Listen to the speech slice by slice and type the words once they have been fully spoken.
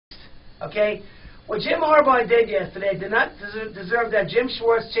Okay? What Jim Harbaugh did yesterday did not deserve that Jim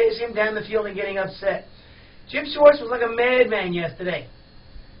Schwartz chasing him down the field and getting upset. Jim Schwartz was like a madman yesterday.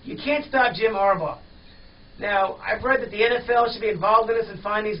 You can't stop Jim Harbaugh. Now, I've read that the NFL should be involved in this and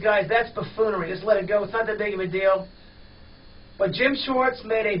find these guys. That's buffoonery. Just let it go. It's not that big of a deal. But Jim Schwartz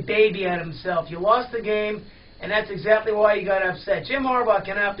made a baby out of himself. You lost the game, and that's exactly why you got upset. Jim Harbaugh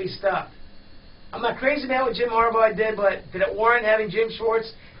cannot be stopped. I'm not crazy about what Jim Harbaugh did, but did it warrant having Jim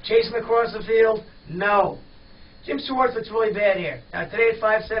Schwartz chase him across the field? No. Jim Schwartz looks really bad here. Now, today at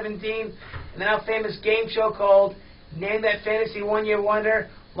 5:17, in the now famous game show called Name That Fantasy One-Year Wonder,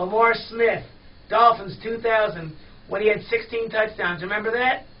 Lamar Smith, Dolphins 2000, when he had 16 touchdowns. Remember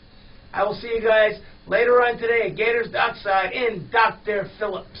that? I will see you guys later on today at Gators Dockside in Dr.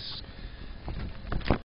 Phillips.